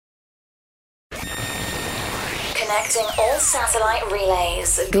Connecting all satellite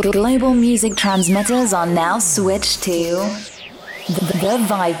relays. Global music transmitters are now switched to the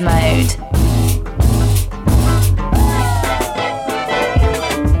Vibe Mode.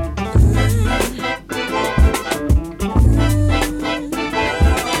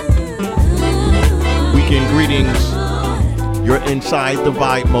 Weekend greetings. You're inside the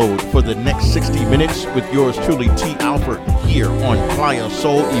Vibe Mode for the next 60 minutes with yours truly, T. Alfred, here on Playa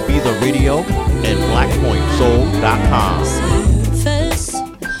Soul Ibiza Radio and BlackPointSoul.com. Surface,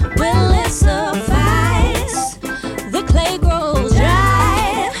 will it suffice? The clay grows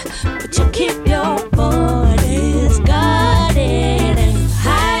dry, but you keep your borders guarded and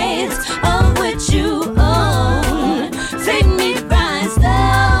heights of which you own. Fate me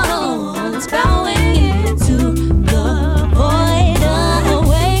rhinestones, bowing into the void, a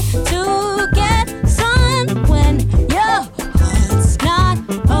way to get sun when your heart's not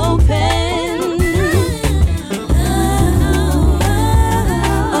open.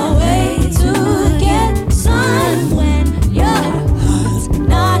 A way to get sun when your heart's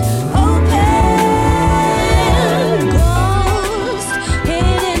not open. Ghost,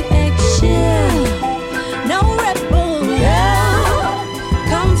 hidden eggshell, no ripple, yeah.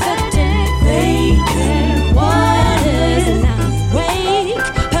 Comforting, vacant waters now wake,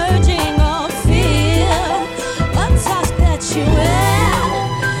 purging all fear. A task that you wear,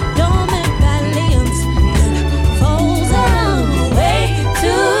 dormant valiance that folds around. A way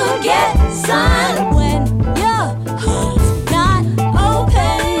to get sun when your heart's not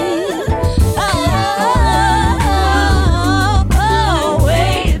open. A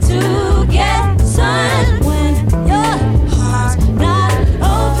way to get sun when your heart's not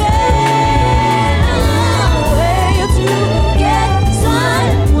open. A way to get sun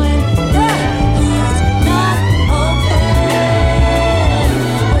when your heart's not open.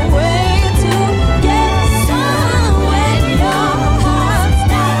 A way to get sun when your heart's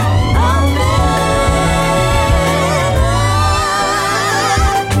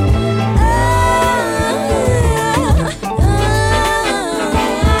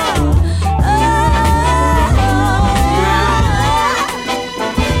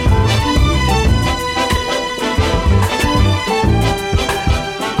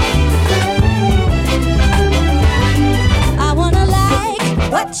I wanna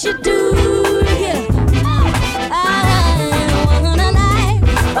like what you do, yeah. I wanna like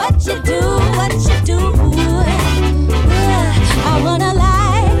what you do, what you do. I wanna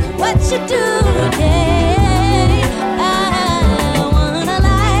like what you do, yeah. I wanna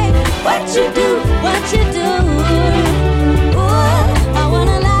like what you do, what you do. I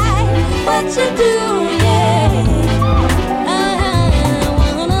wanna like what you do, yeah. I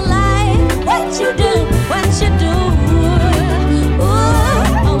wanna like what you do, what you do.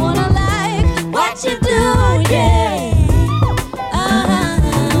 I wanna like what you do, yeah. I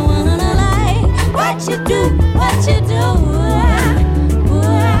wanna like what you do, what you do.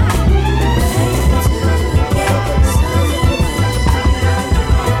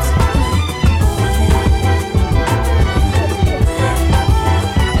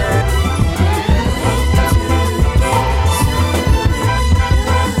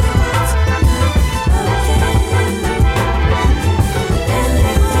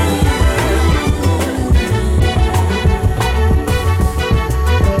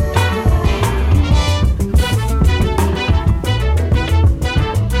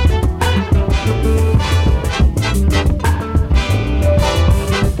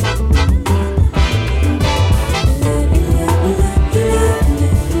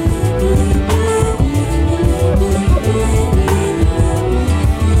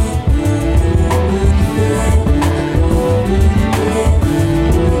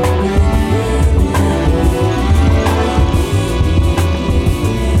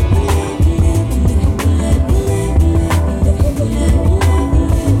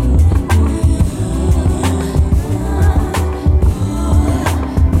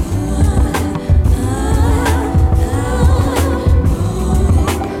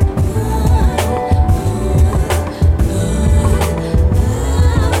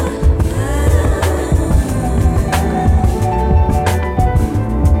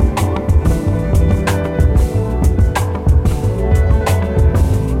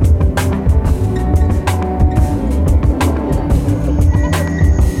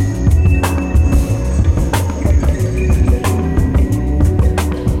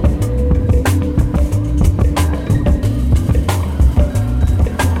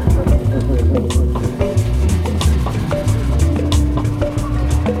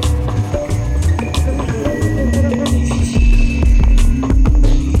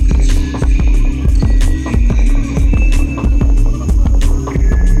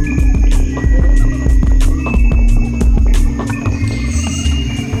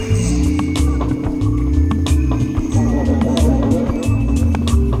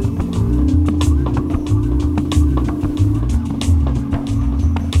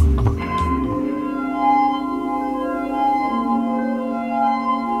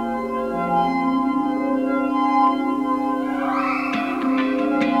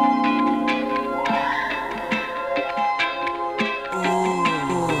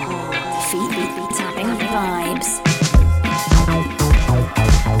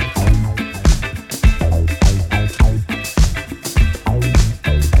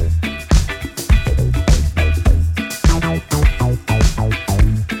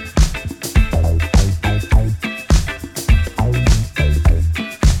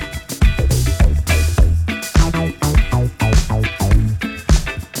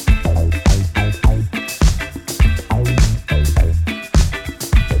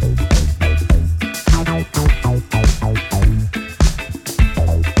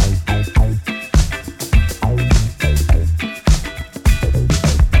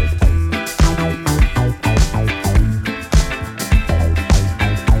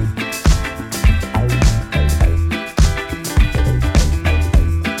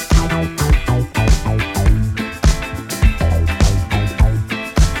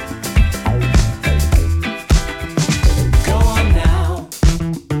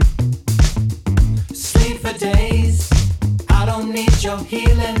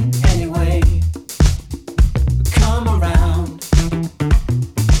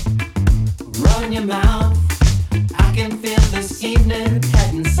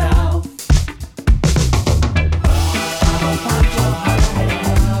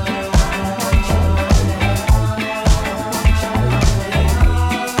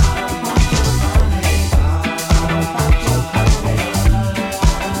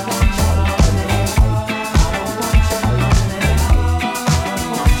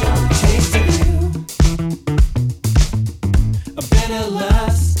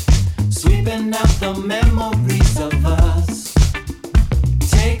 lust, sweeping out the memories of us.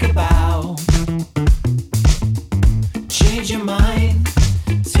 Take a bow, change your mind,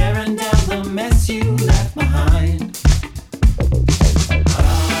 tearing down the mess you left behind. I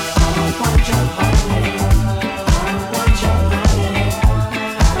don't want your honey, I don't want your honey,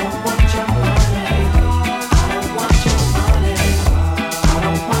 I don't want your honey, I don't want your honey, I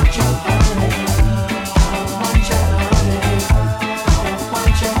don't want your honey, I don't want your honey, I don't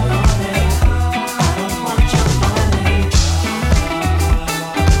want your honey, I don't want your honey.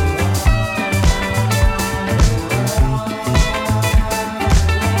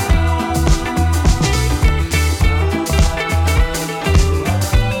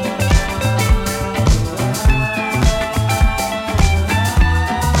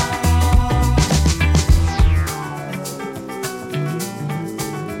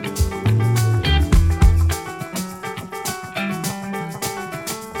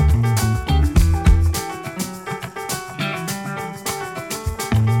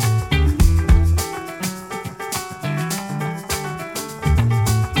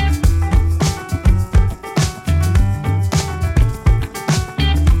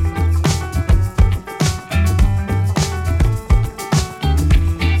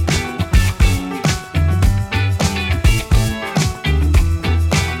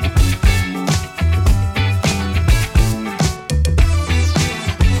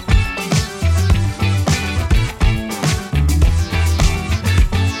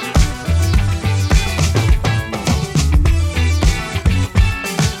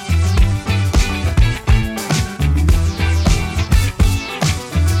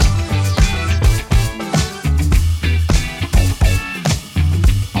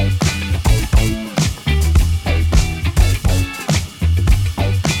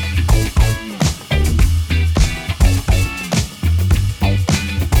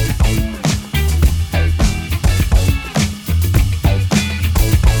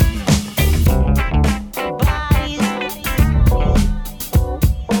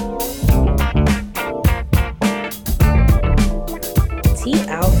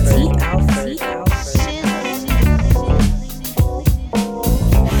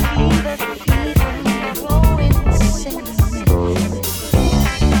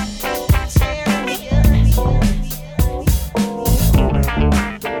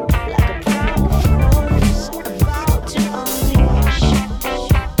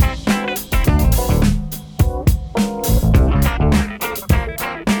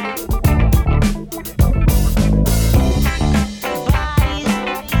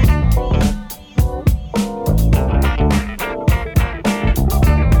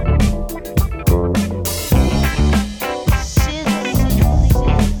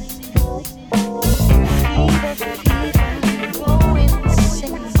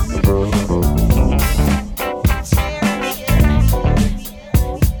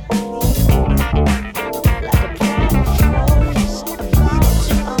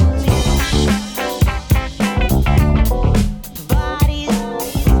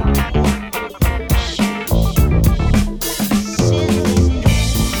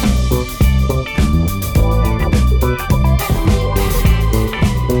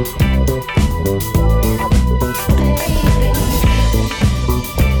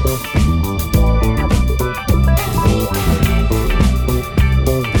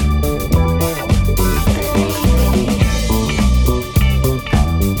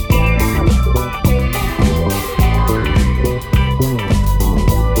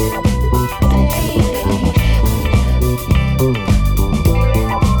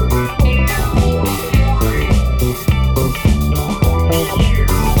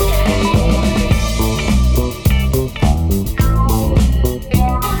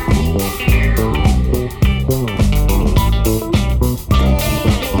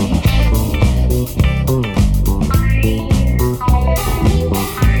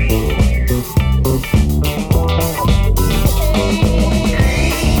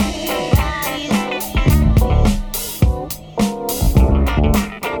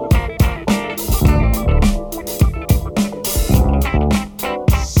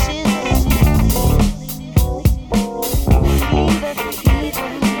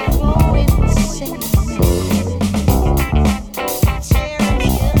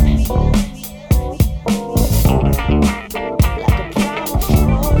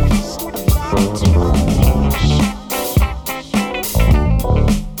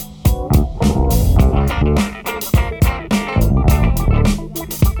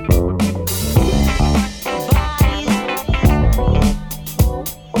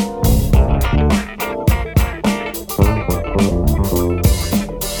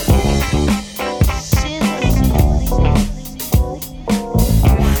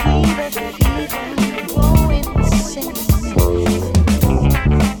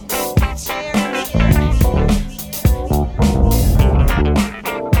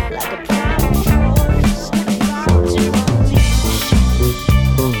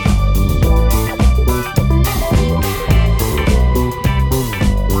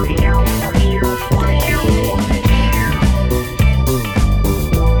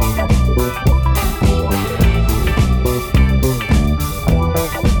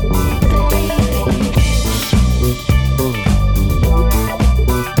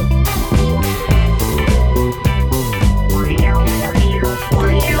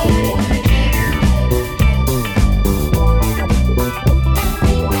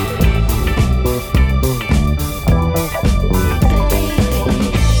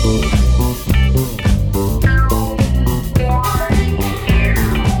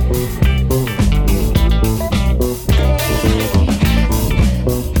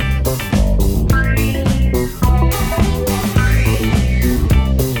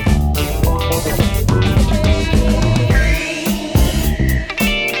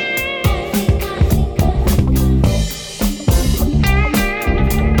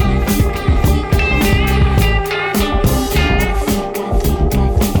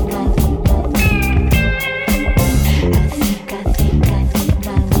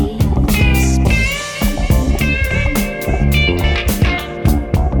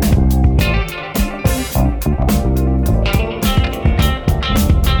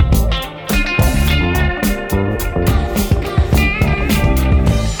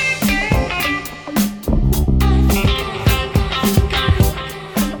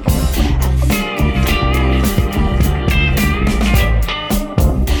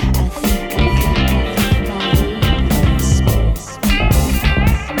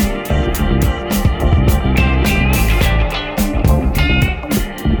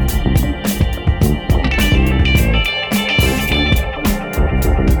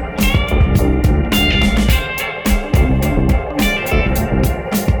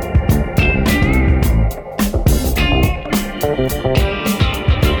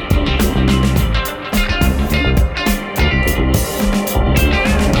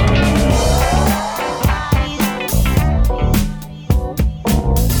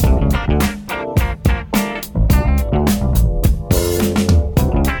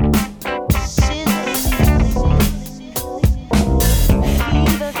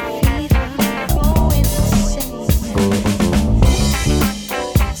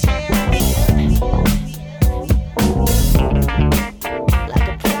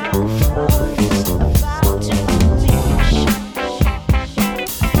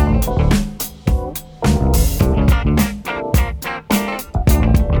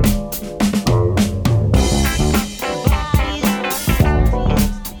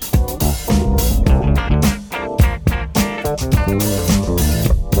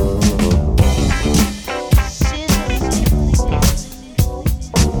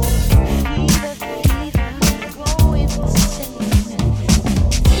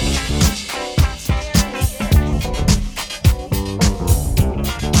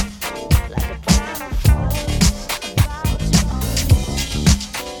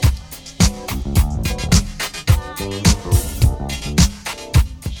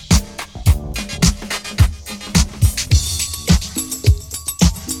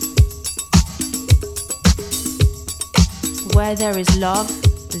 Where there is love,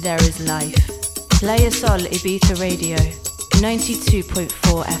 there is life. Playa Sol Ibiza Radio,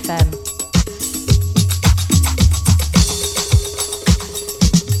 92.4 FM.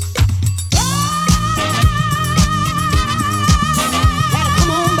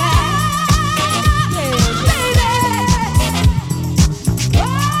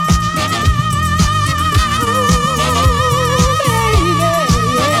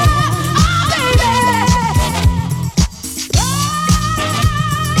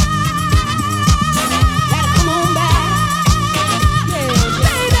 Come on back,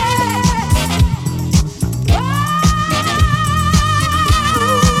 yeah, baby.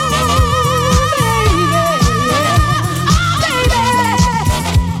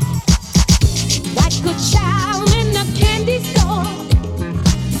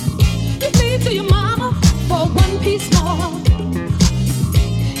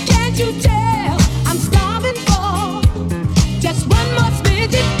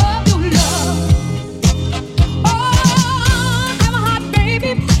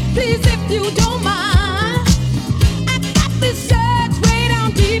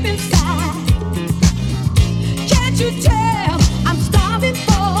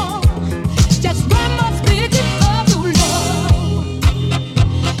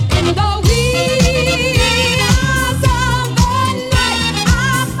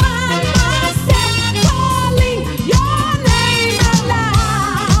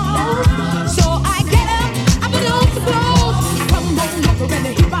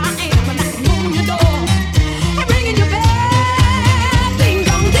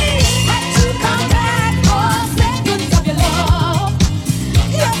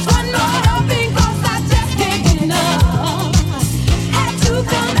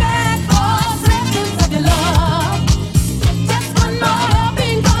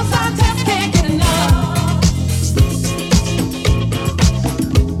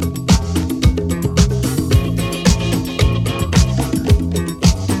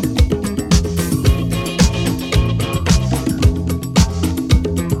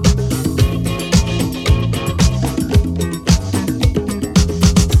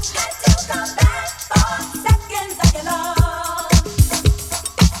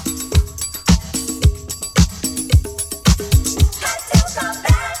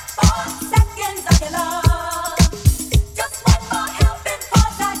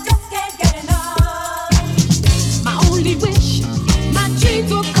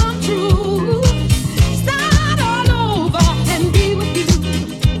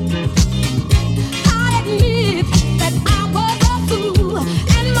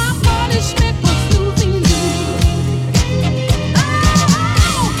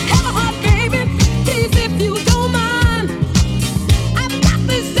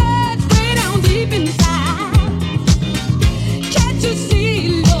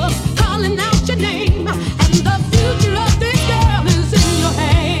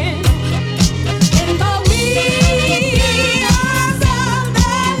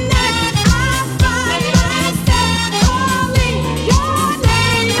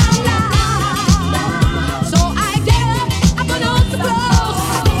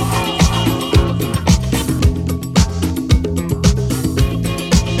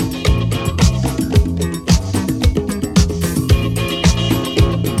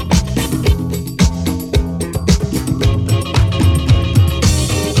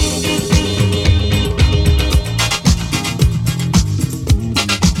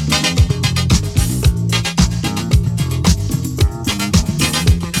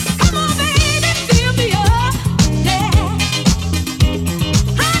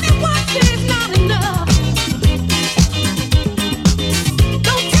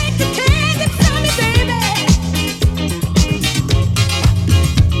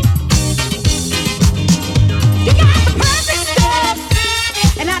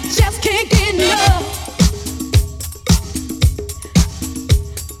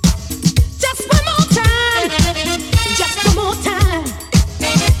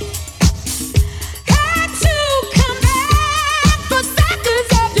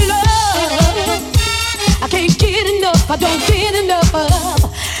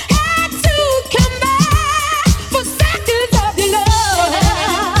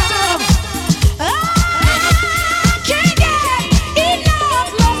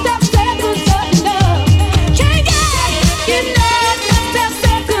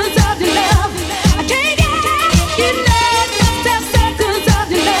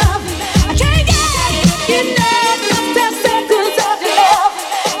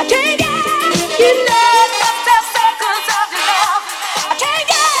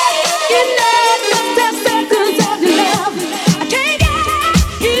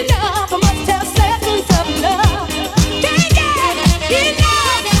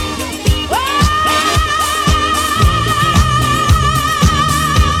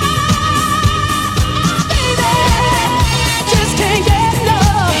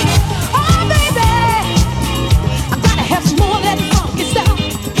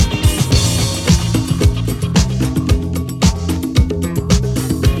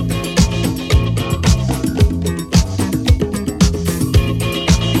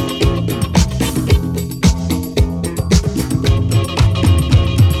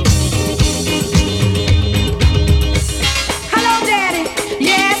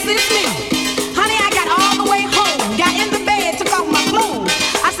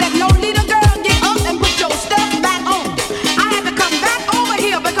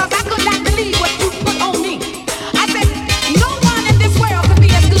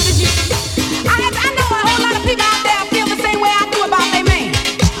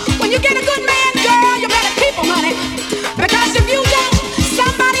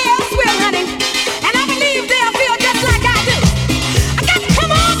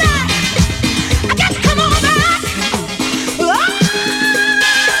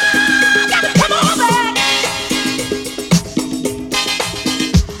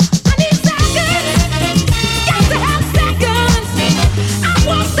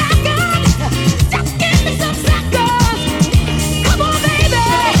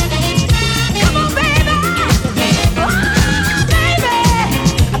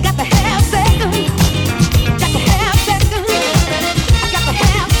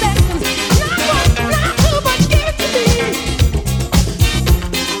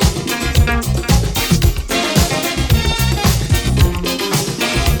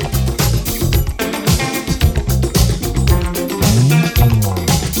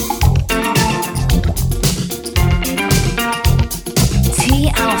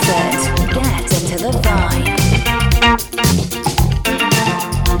 Alford. Get into the vibe.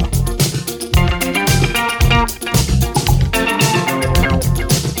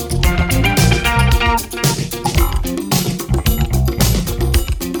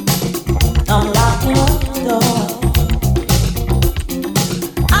 I'm locking up the door.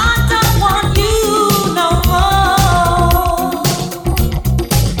 I don't want you no more.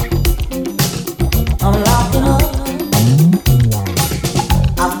 I'm locking up.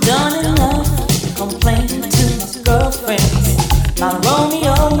 I've done enough complaining to my girlfriends. My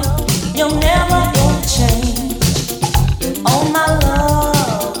Romeo, you're never gonna change. Oh my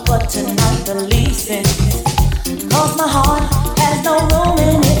love, but tonight the leasing. 'Cause my heart has no room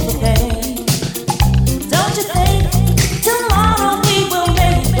in it for pain. Don't you think tomorrow we will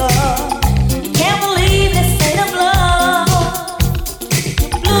make up? Can't believe this ain't of love. You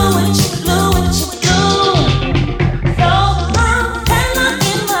blew it, you blew it, you blew. So I'm headlock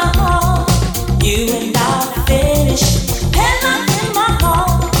in my heart. You and I finished. Headlock in my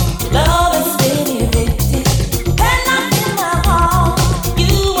heart. Love is been evicted. Headlock in my heart.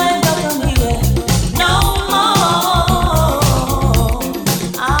 You ain't welcome here no more.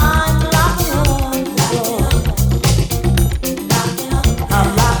 I'm locking up the door. I'm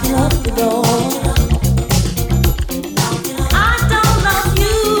locking up the door. I don't love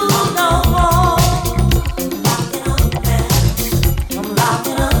you no more. I'm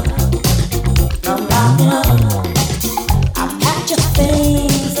locking up. I'm locking up. I packed your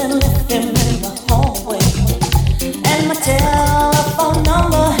things and left them in the hallway. And my telephone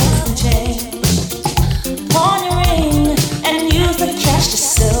number hasn't changed. Pawn your ring and use the cash to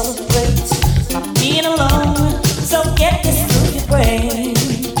celebrate my being alone. So get this through your brain.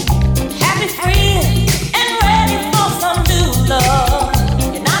 Happy, free, and ready for some new love.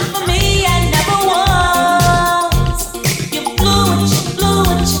 You're not for me, I never was. You blew it, you blew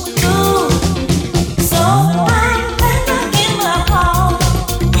it, you blew. So I'm headlock in my heart.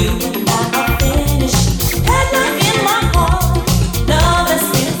 You and I are finished. Headlock in my heart. Love is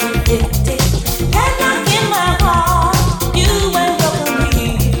addicted. Headlock in my heart. You ain't welcome me.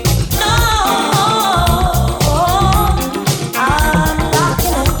 No. I'm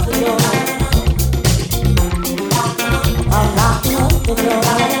locking up the door. I'm locking up the door.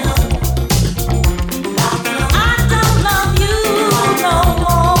 I don't love you no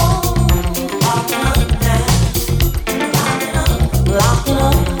more. Locking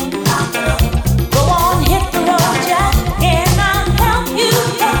up. Go on, hit the road, Jack, and I'll help you.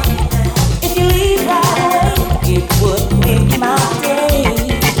 If you leave right away, it would make my day.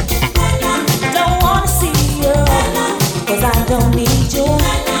 Don't wanna see you, 'cause I don't need you.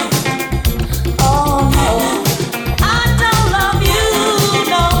 Oh no, I don't love you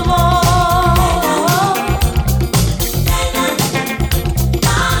no more.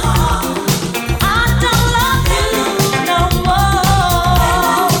 I don't love you no more.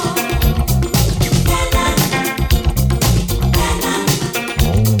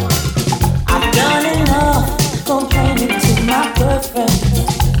 I've done enough complaining to my girlfriend.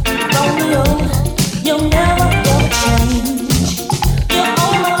 Romeo, you'll never gonna change. You're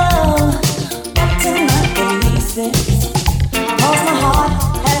all my love, but tonight the leasing. 'Cause my heart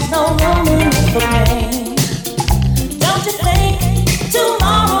has no room in it for pain. Don't you think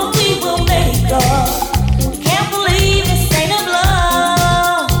tomorrow we will make up? Can't believe this ain't of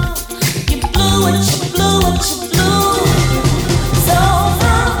love. You blew it, you blew it, you blew. So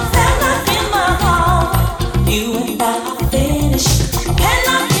I'm headlock in my heart. You and I are finished.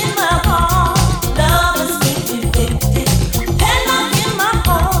 Headlock in my heart. Love is been evicted. Headlock in my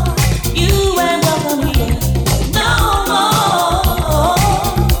heart. You ain't welcome here no more.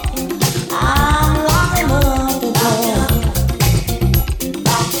 I'm locking up the door.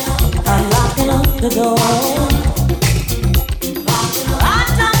 I'm locking up the door. I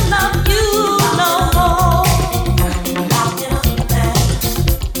don't love you no more.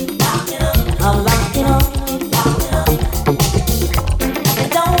 I'm locking up. I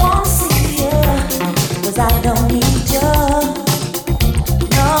don't wanna see you, 'cause I don't need you.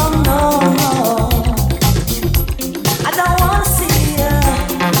 No, no, no. I don't wanna see you.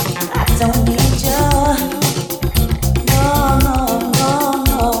 I don't need you. No, no, no,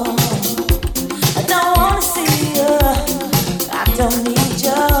 no. I don't wanna see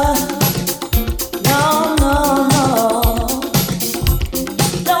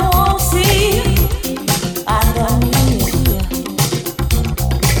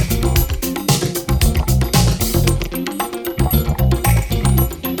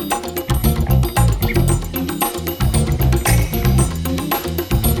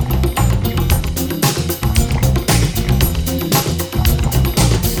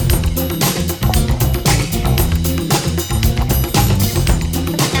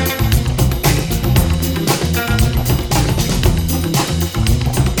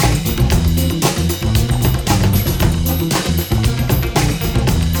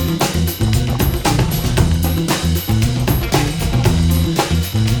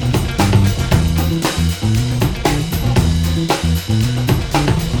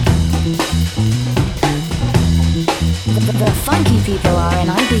are in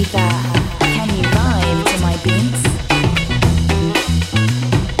Ibiza. Can you vibe to my beats?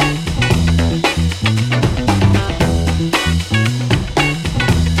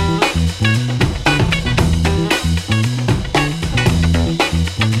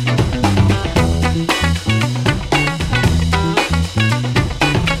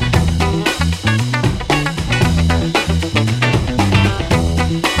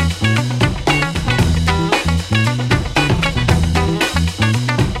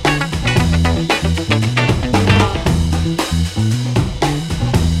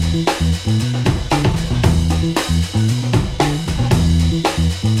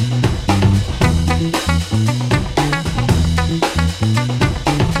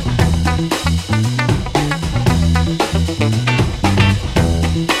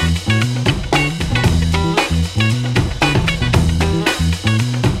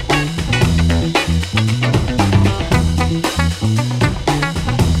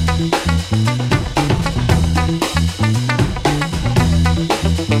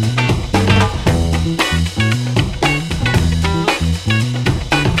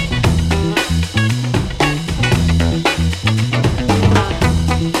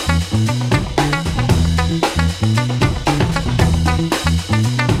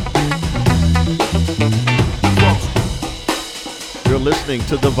 Listening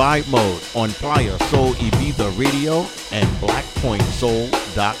to the Vibe Mode on Playa Soul Ibiza Radio and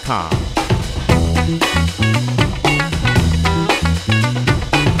BlackPointSoul.com.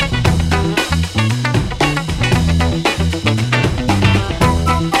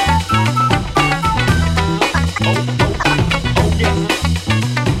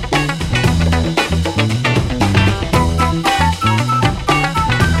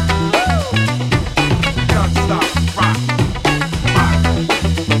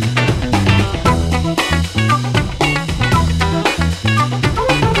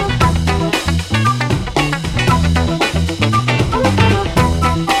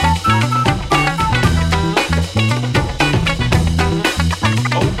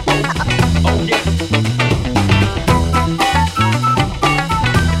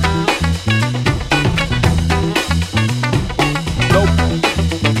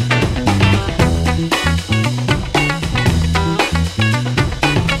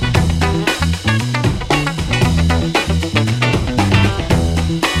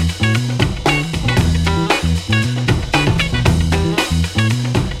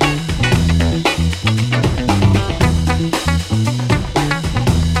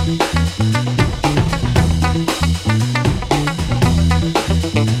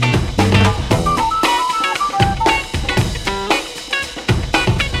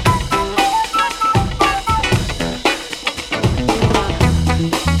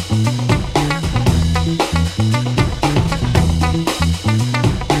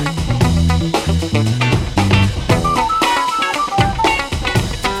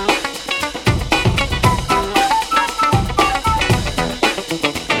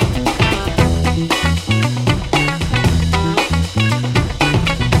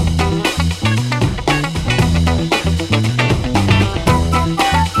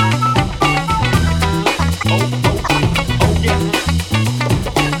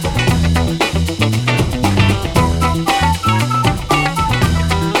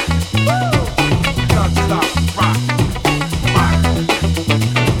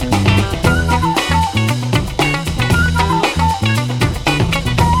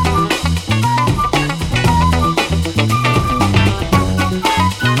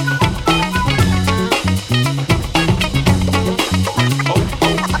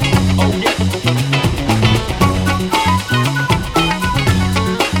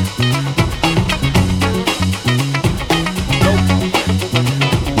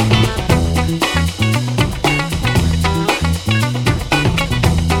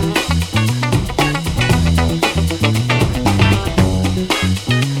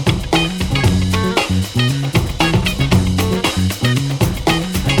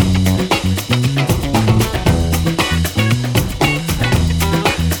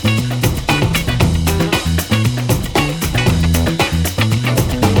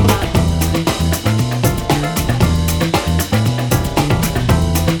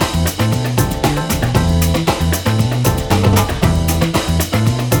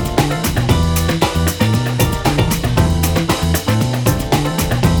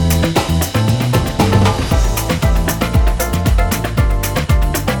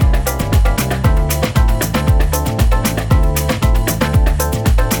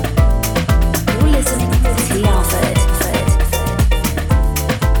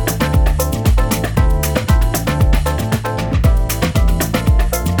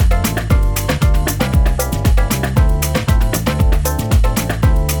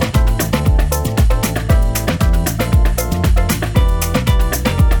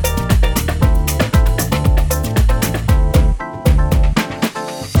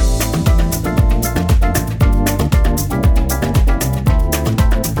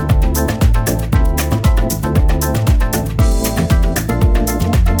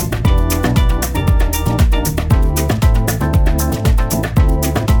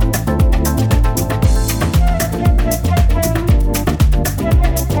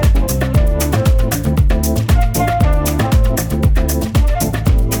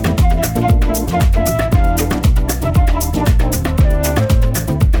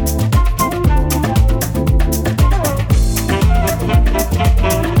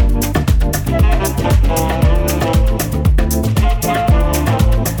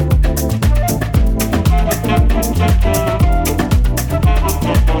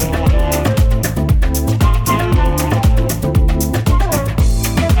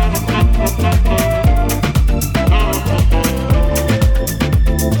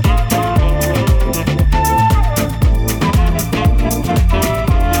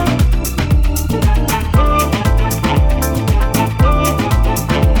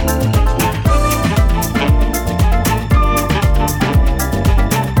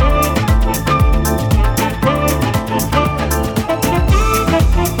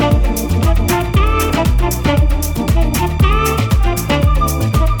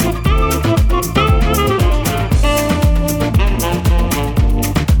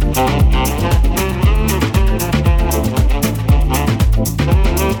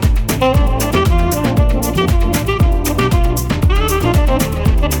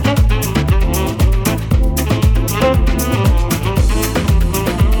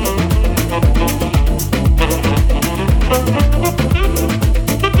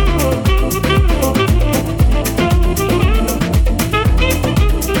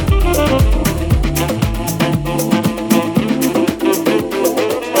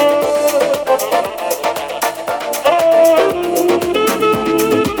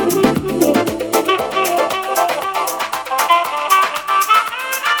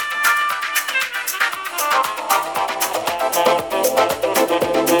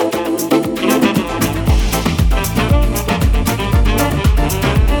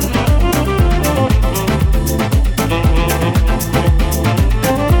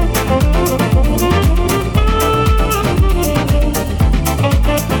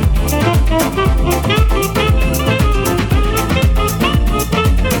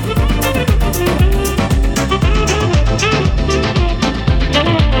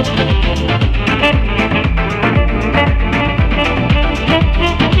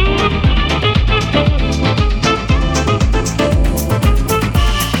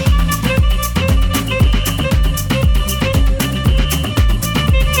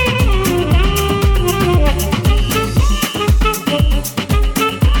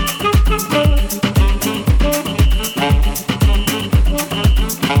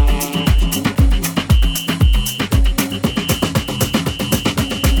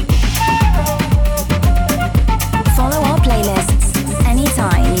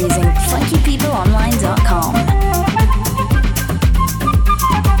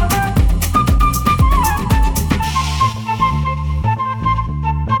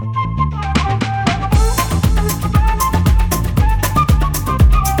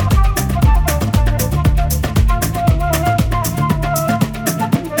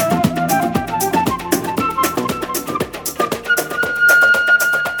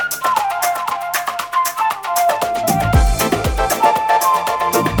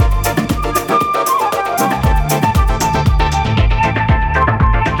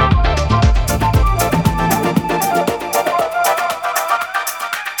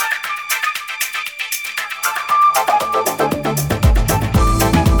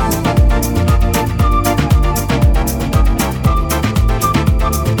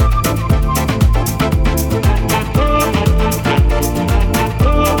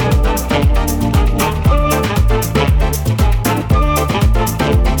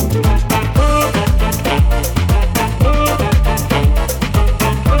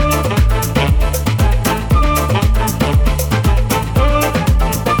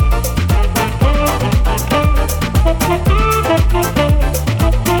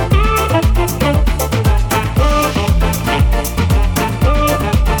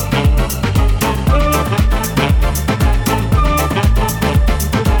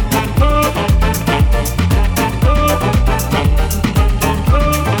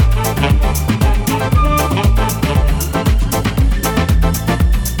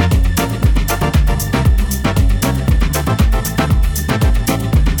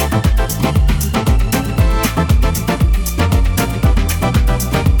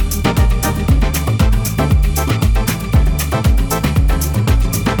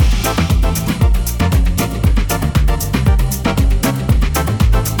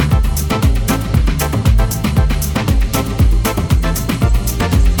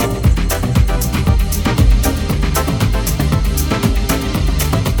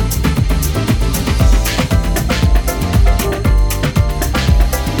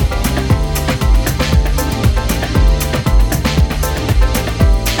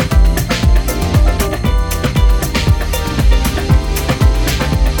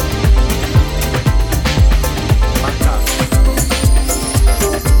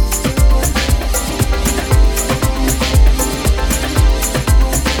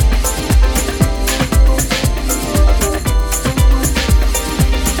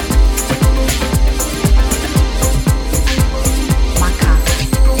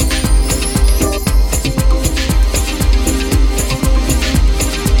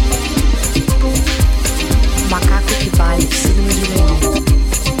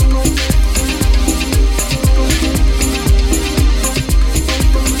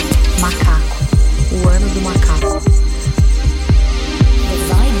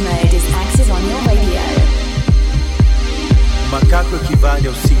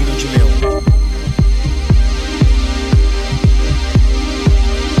 signo de Leão.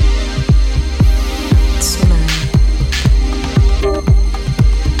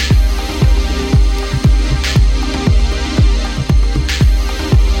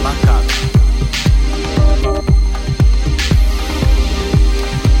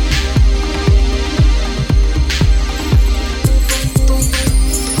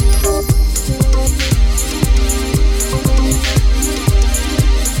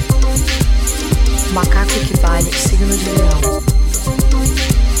 Macaco equivale ao signo de Leão.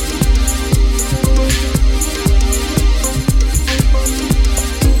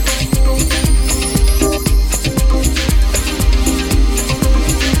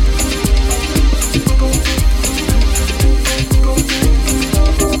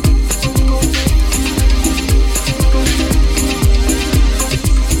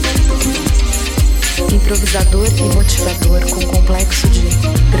 Improvisador e motivador com complexo de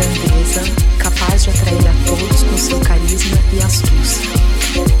grandeza, capaz de atrair a todos com seu carisma e astúcia.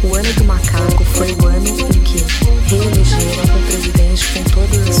 O ano do macaco foi o ano em que reelegeram um presidente com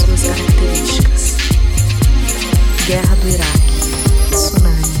todas as suas características. Guerra do Iraque,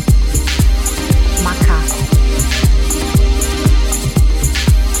 tsunami, macaco.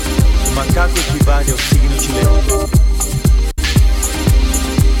 O macaco equivale ao signo de Leão.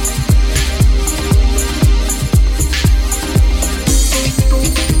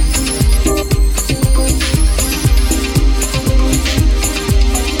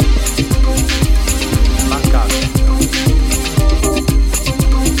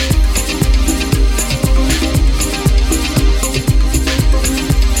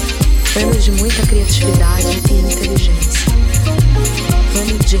 Anos de muita criatividade e inteligência.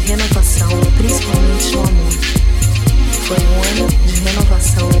 Ano de renovação, principalmente no amor. Foi um ano de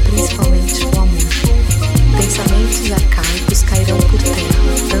renovação, principalmente no amor. Pensamentos arcaicos cairão por terra,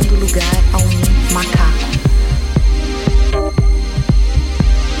 dando lugar a um macaco.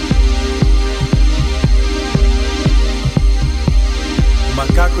 O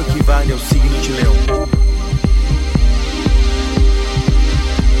macaco equivale ao signo de Leão.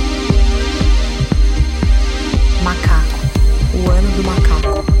 Macaco, o ano do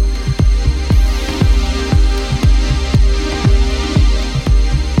macaco.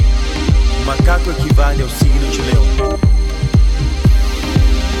 O macaco equivale ao signo de Leão.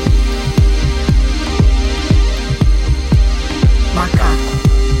 Macaco.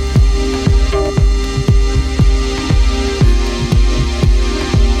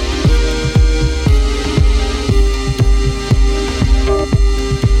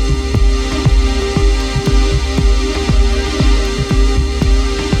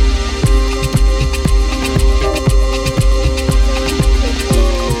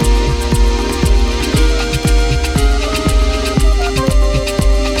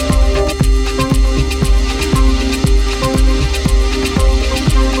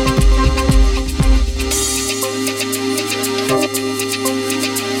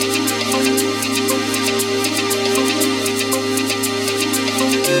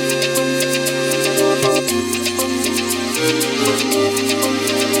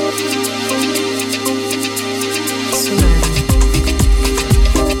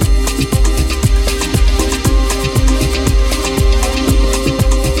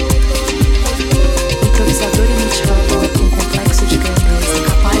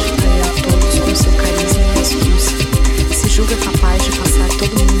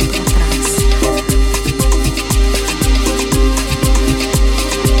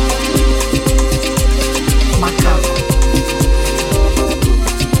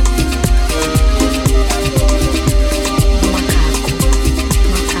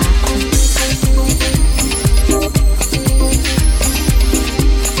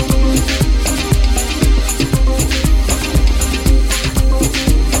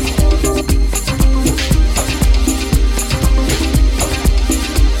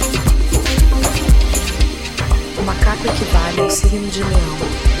 Equivale ao signo de Leão.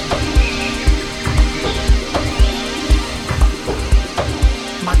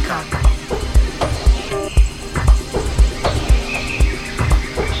 Macaco.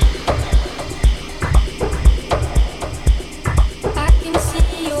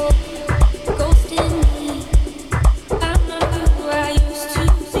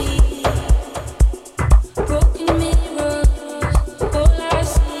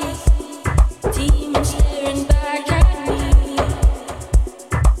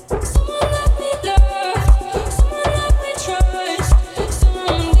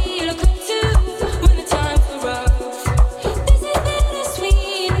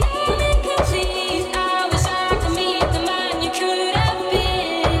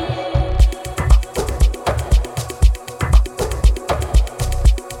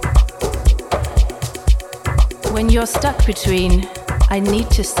 you're stuck between I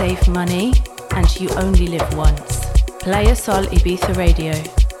need to save money and you only live once, Playa Sol Ibiza Radio,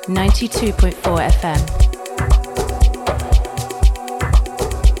 92.4 FM.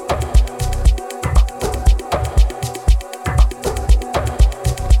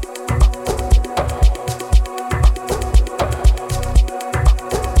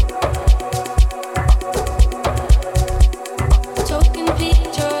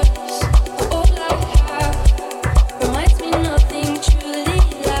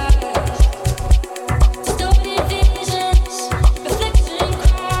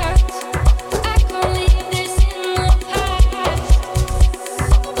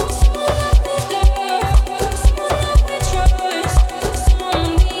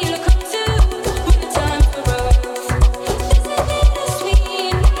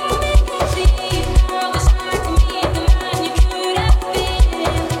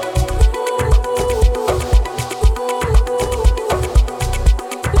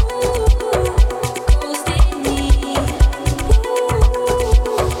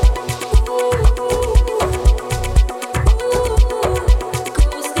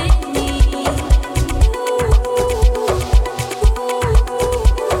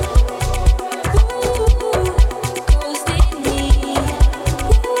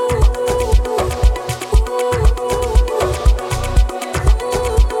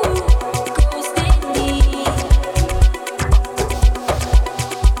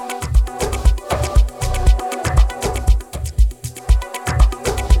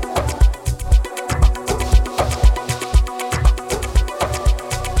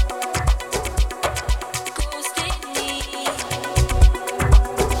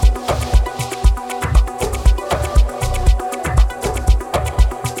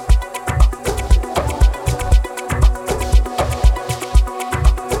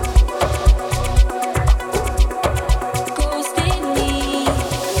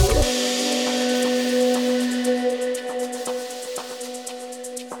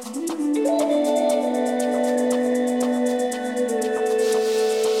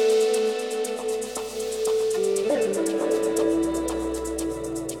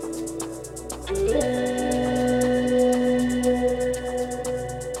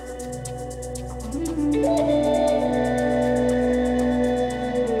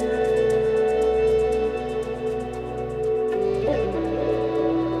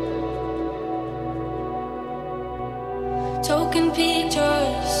 Token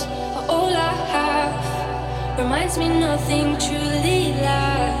pictures are all I have. Reminds me nothing truly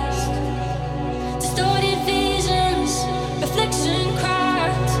lasts. Distorted visions, reflection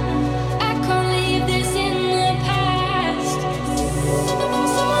cracked. I can't leave this in the past.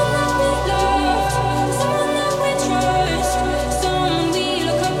 Someone that we love, someone that we trust, someone we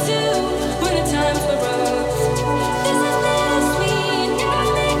look up to when the times were rough. This is bittersweet,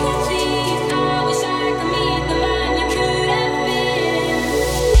 can't be complete. I wish I could meet the man you could have been.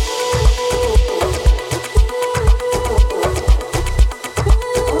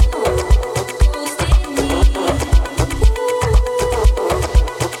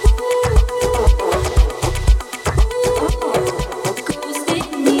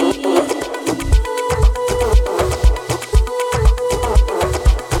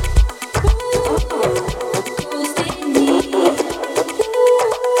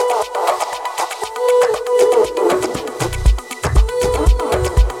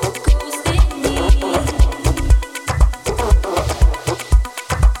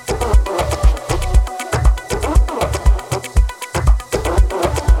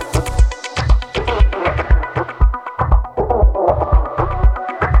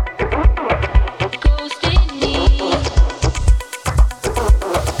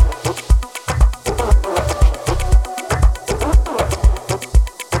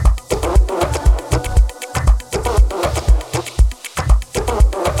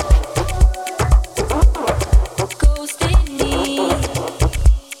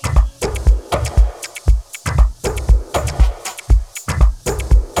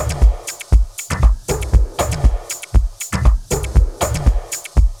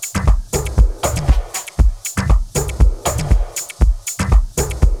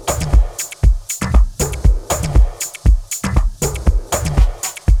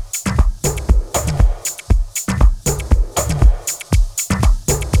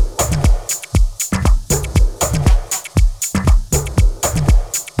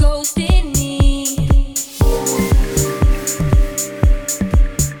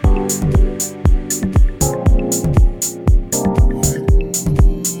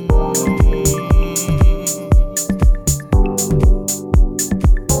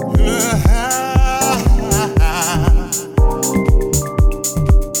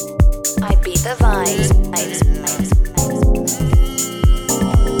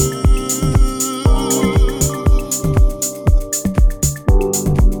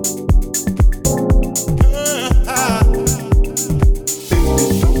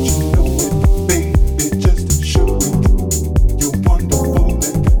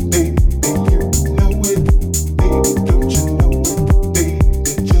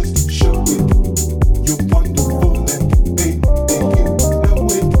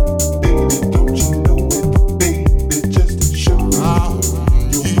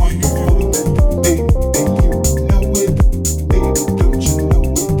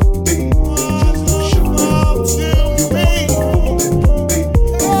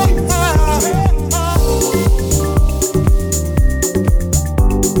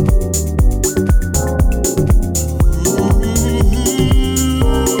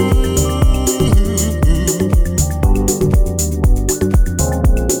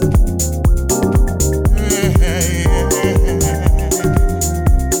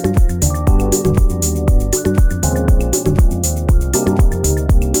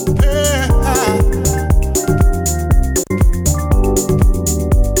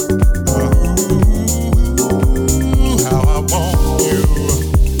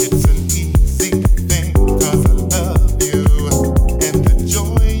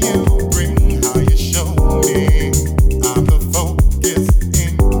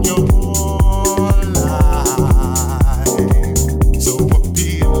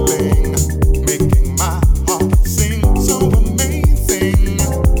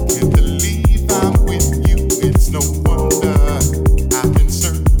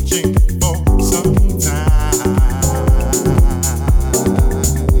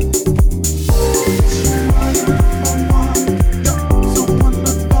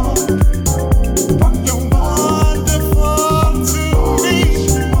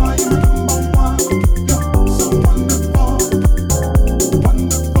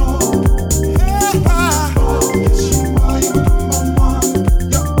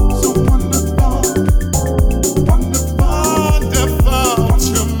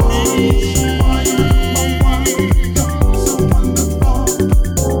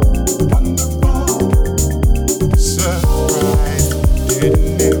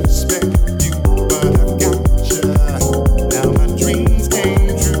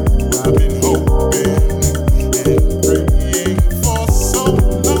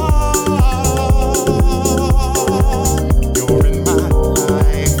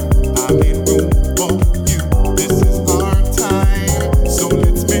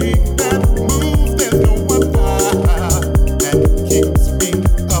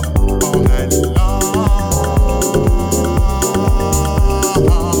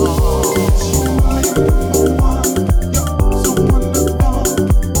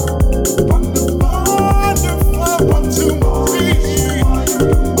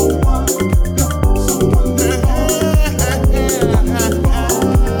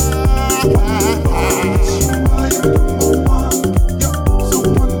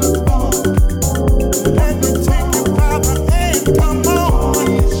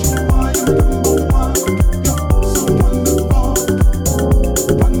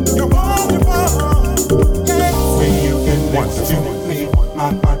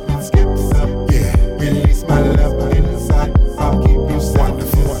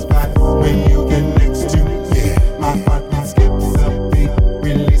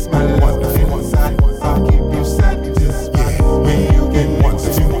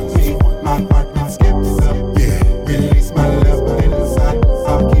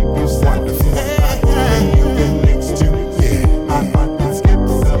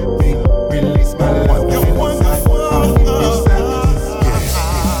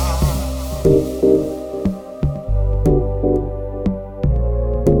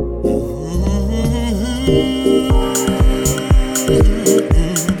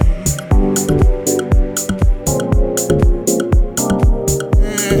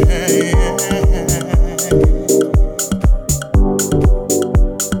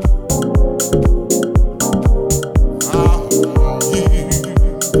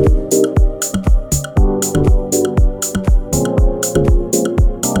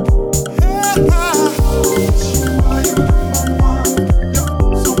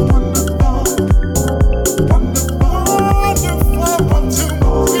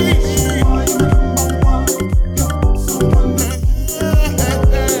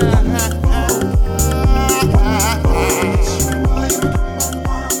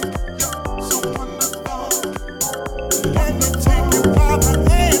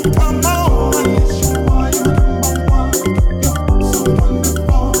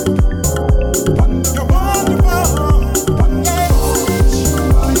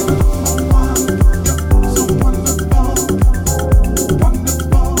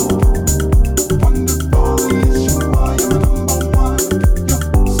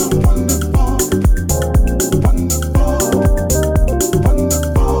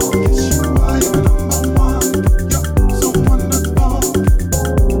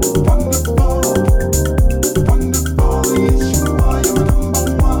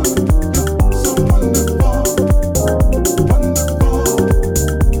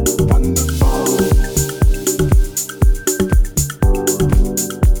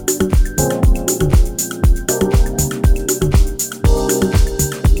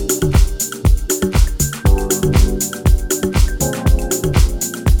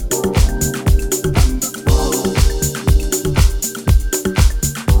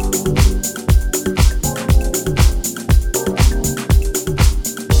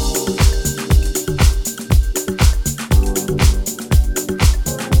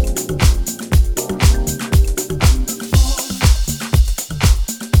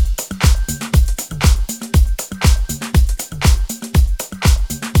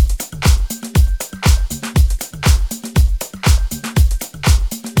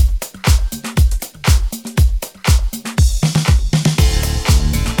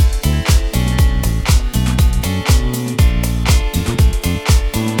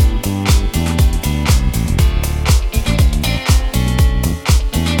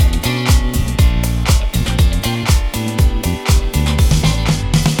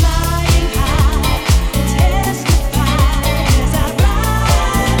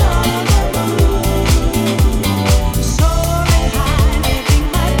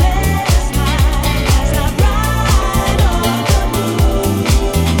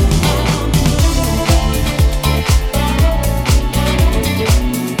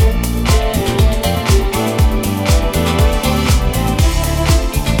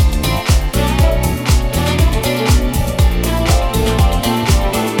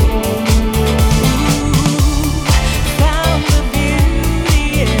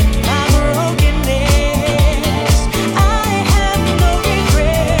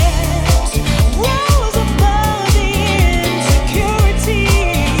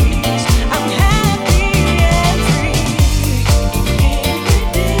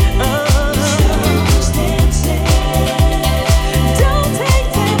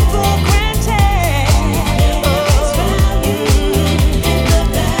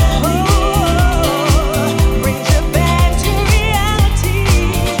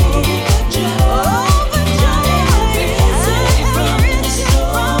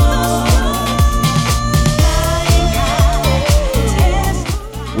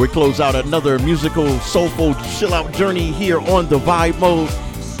 close out another musical, soulful, chill-out journey here on The Vibe Mode.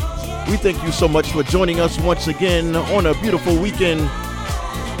 We thank you so much for joining us once again on a beautiful weekend.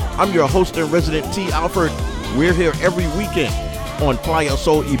 I'm your host and resident T. Alfred. We're here every weekend on Playa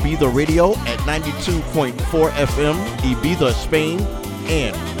Soul Ibiza Radio at 92.4 FM, Ibiza, Spain,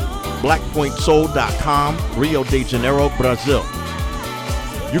 and blackpointsoul.com, Rio de Janeiro, Brazil.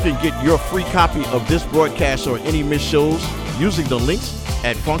 You can get your free copy of this broadcast or any missed shows using the links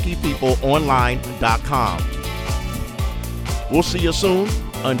at funkypeopleonline.com. We'll see you soon.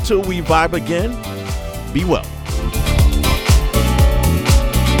 Until we vibe again, be well.